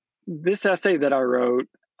essay that I wrote,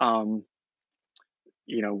 when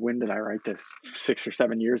did I write this? 6 or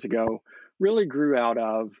 7 years ago, really grew out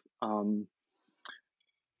of,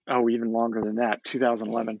 even longer than that,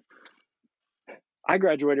 2011. I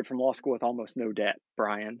graduated from law school with almost no debt,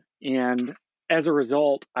 Brian. And as a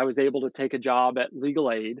result, I was able to take a job at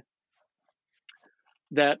Legal Aid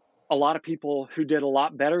that a lot of people who did a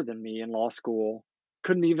lot better than me in law school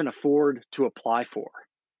couldn't even afford to apply for,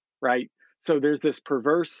 right? So there's this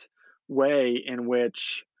perverse way in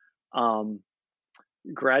which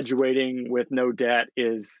graduating with no debt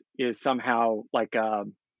is somehow like a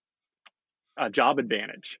job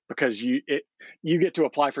advantage, because you get to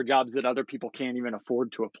apply for jobs that other people can't even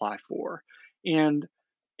afford to apply for. And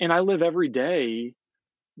I live every day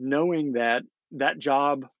knowing that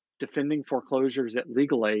job defending foreclosures at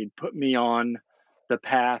Legal Aid put me on the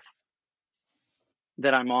path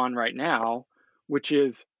that I'm on right now, which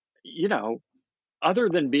is, other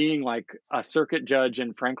than being like a circuit judge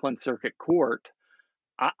in Franklin Circuit Court,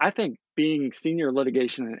 I think being senior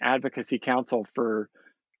litigation and advocacy counsel for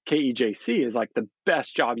KEJC is like the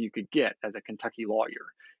best job you could get as a Kentucky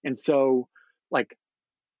lawyer. And so, like,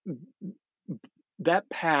 that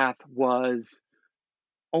path was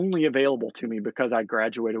only available to me because I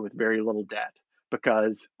graduated with very little debt,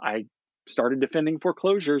 because I started defending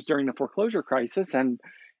foreclosures during the foreclosure crisis and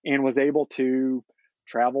was able to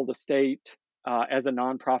travel the state as a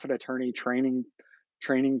nonprofit attorney, training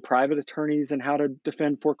private attorneys in how to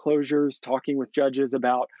defend foreclosures, talking with judges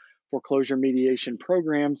about foreclosure mediation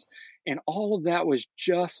programs. And all of that was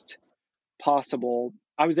just possible.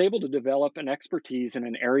 I was able to develop an expertise in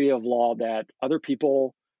an area of law that other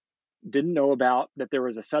people didn't know about, that there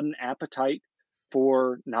was a sudden appetite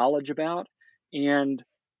for knowledge about. And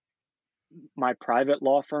my private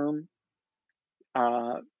law firm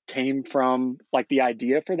came from like the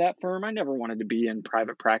idea for that firm. I never wanted to be in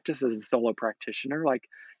private practice as a solo practitioner.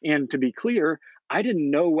 And to be clear, I didn't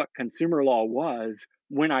know what consumer law was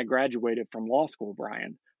when I graduated from law school,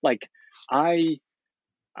 Brian. Like, I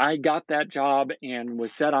got that job and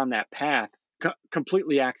was set on that path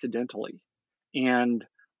completely accidentally, and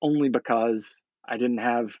only because I didn't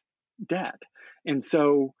have debt. And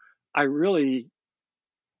so I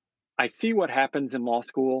see what happens in law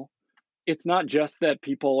school. It's not just that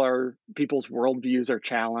people's worldviews are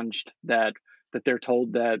challenged, that they're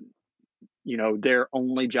told that, their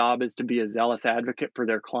only job is to be a zealous advocate for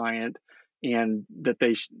their client, and that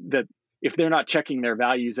that if they're not checking their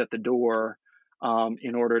values at the door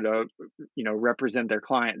in order to, represent their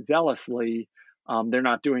client zealously, they're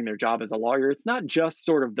not doing their job as a lawyer. It's not just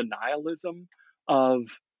sort of the nihilism of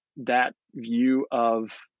that view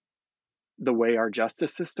of the way our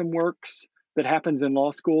justice system works that happens in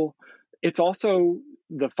law school. It's also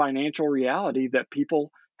the financial reality that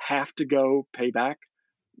people have to go pay back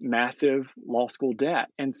massive law school debt.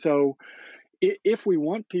 And so if we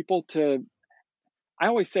want people to, I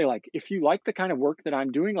always say, like, if you like the kind of work that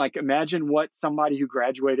I'm doing, like, imagine what somebody who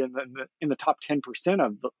graduated in the top 10%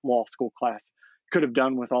 of the law school class could have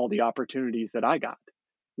done with all the opportunities that I got.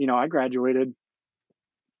 I graduated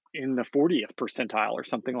in the 40th percentile or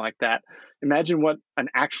something like that. Imagine what an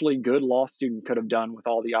actually good law student could have done with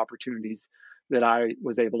all the opportunities that I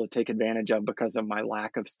was able to take advantage of because of my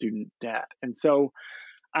lack of student debt. And so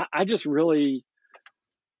I just really,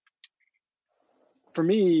 for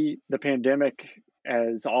me, the pandemic,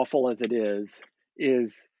 as awful as it is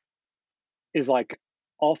like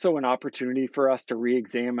also an opportunity for us to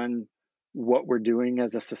re-examine what we're doing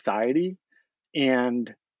as a society,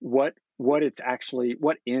 and what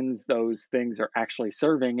ends those things are actually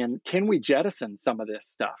serving, and can we jettison some of this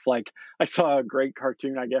stuff? Like, I saw a great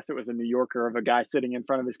cartoon, I guess it was a New Yorker, of a guy sitting in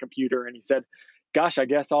front of his computer, and he said, gosh, I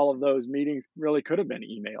guess all of those meetings really could have been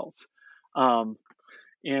emails.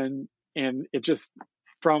 And it just,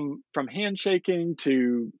 from handshaking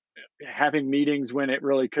to having meetings when it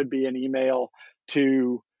really could be an email,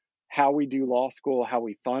 to how we do law school, how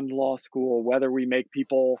we fund law school, whether we make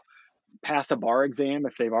people pass a bar exam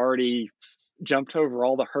if they've already jumped over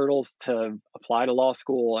all the hurdles to apply to law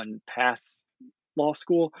school and pass law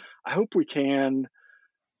school. I hope we can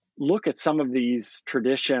look at some of these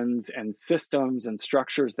traditions and systems and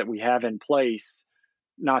structures that we have in place,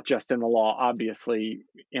 not just in the law, obviously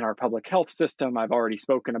in our public health system. I've already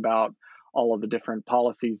spoken about all of the different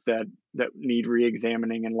policies that need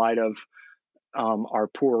re-examining in light of our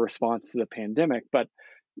poor response to the pandemic. But,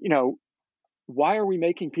 why are we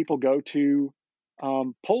making people go to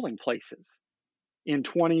polling places? in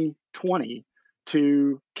 2020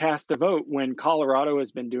 to cast a vote when Colorado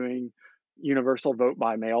has been doing universal vote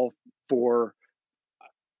by mail for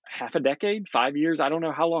half a decade, 5 years. I don't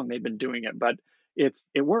know how long they've been doing it, but it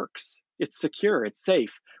works. It's secure. It's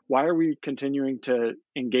safe. Why are we continuing to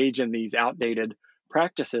engage in these outdated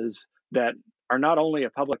practices that are not only a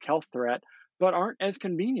public health threat, but aren't as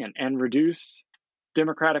convenient and reduce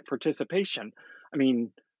democratic participation? I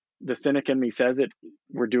mean, the cynic in me says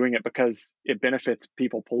we're doing it because it benefits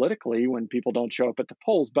people politically when people don't show up at the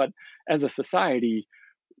polls. But as a society,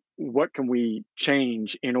 what can we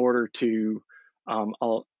change in order to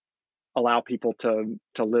allow people to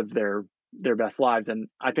live their best lives? And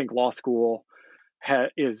I think law school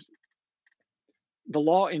the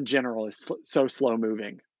law in general is so slow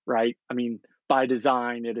moving, right? I mean, by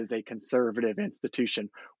design, it is a conservative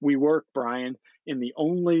institution. We work, Brian, in the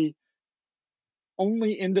only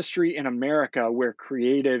industry in America where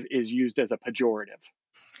creative is used as a pejorative.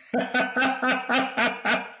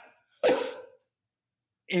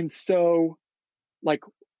 And so, like,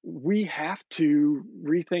 we have to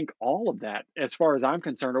rethink all of that as far as I'm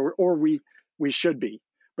concerned, or we should be,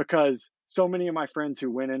 because so many of my friends who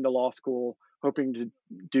went into law school hoping to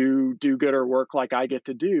do good or work like I get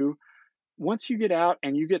to do, once you get out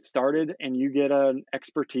and you get started and you get an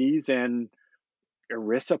expertise in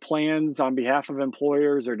ERISA plans on behalf of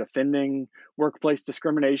employers or defending workplace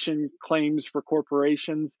discrimination claims for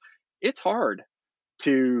corporations, it's hard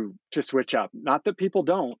to switch up. Not that people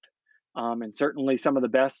don't. And certainly some of the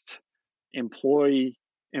best employee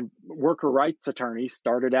and worker rights attorneys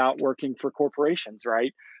started out working for corporations,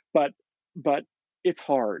 right? But it's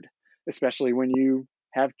hard, especially when you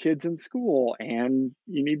have kids in school and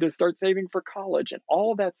you need to start saving for college and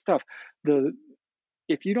all of that stuff.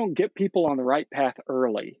 If you don't get people on the right path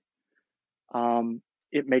early,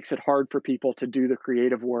 it makes it hard for people to do the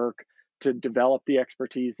creative work, to develop the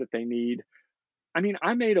expertise that they need. I mean,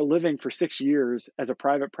 I made a living for 6 years as a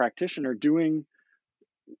private practitioner doing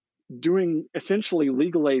essentially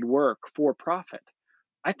legal aid work for profit.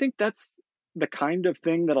 I think that's the kind of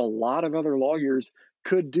thing that a lot of other lawyers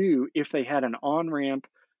could do if they had an on-ramp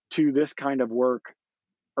to this kind of work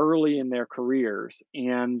early in their careers.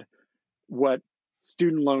 And what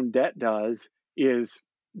student loan debt does is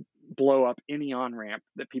blow up any on-ramp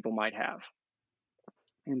that people might have.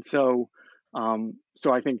 And so I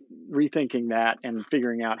think rethinking that and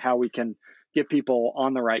figuring out how we can get people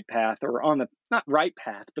on the right path, or on the not right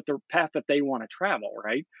path, but the path that they want to travel,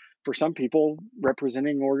 right? For some people,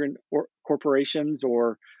 representing or corporations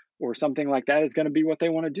or something like that is going to be what they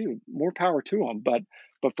want to do. More power to them. But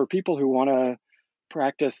for people who want to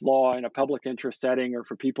practice law in a public interest setting, or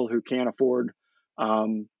for people who can't afford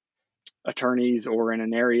attorneys, or in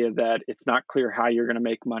an area that it's not clear how you're going to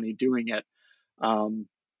make money doing it,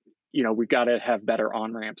 we've got to have better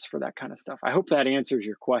on-ramps for that kind of stuff. I hope that answers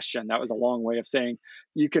your question. That was a long way of saying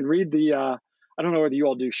you can read I don't know whether you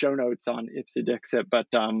all do show notes on Ipse Dixit, but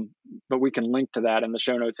we can link to that in the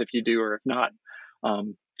show notes if you do, or if not,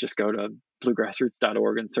 just go to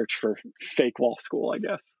bluegrassroots.org and search for fake law school, I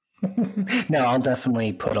guess. No, I'll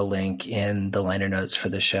definitely put a link in the liner notes for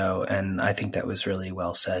the show. And I think that was really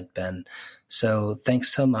well said, Ben. So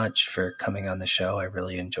thanks so much for coming on the show. I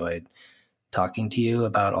really enjoyed talking to you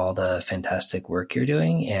about all the fantastic work you're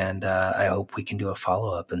doing. And I hope we can do a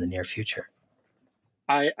follow-up in the near future.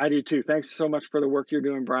 I do too. Thanks so much for the work you're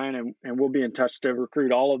doing, Brian. And we'll be in touch to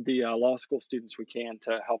recruit all of the law school students we can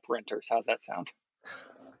to help renters. How's that sound?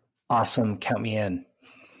 Awesome. Count me in.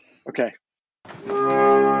 Okay.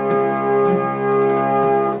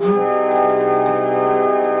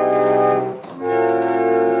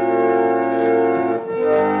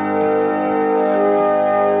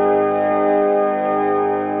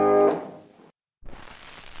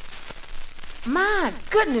 My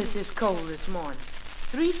goodness, it's cold this morning.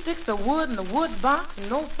 3 sticks of wood in the wood box and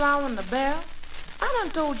no flour in the barrel. I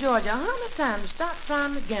done told George 100 times to stop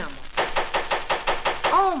trying to gamble.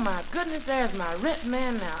 Oh my goodness, there's my rent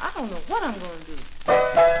man now. I don't know what I'm going to do.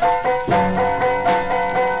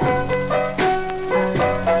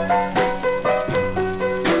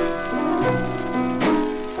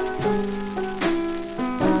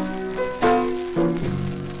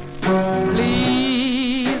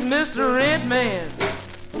 Please, Mr. Rent Man,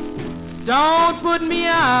 don't put me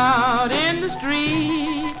out in the street.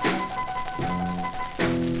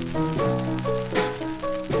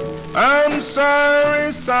 I'm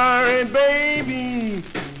sorry, baby,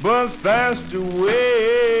 but that's the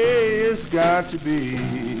way it's got to be.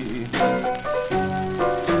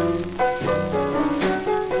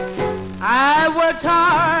 I worked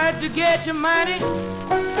hard to get your money.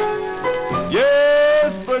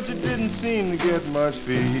 Yes, but you didn't seem to get much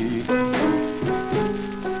feed.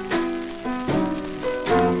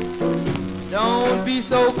 Don't be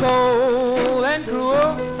so cold and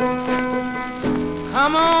cruel.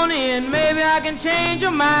 Come on in, maybe I can change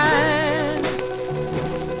your mind.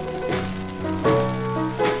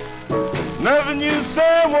 Nothing you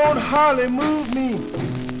say won't hardly move me.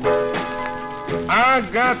 I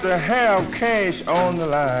got to have cash on the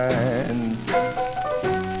line.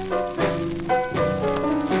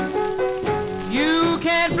 You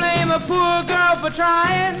can't blame a poor girl for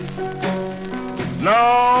trying.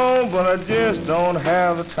 No, but I just don't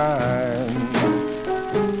have the time.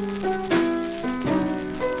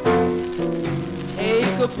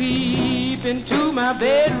 Take a peep into my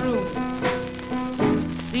bedroom.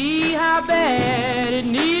 See how bad it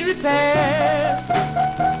needs repair.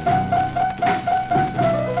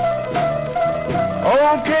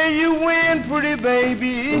 Okay, you win, pretty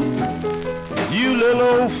baby. You little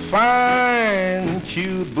old fine,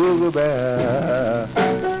 cute booger bear.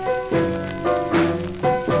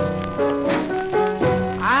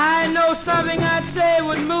 I know something I'd say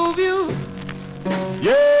would move you.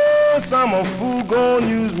 Yes, I'm a fool, gonna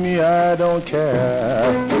use me, I don't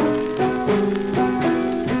care.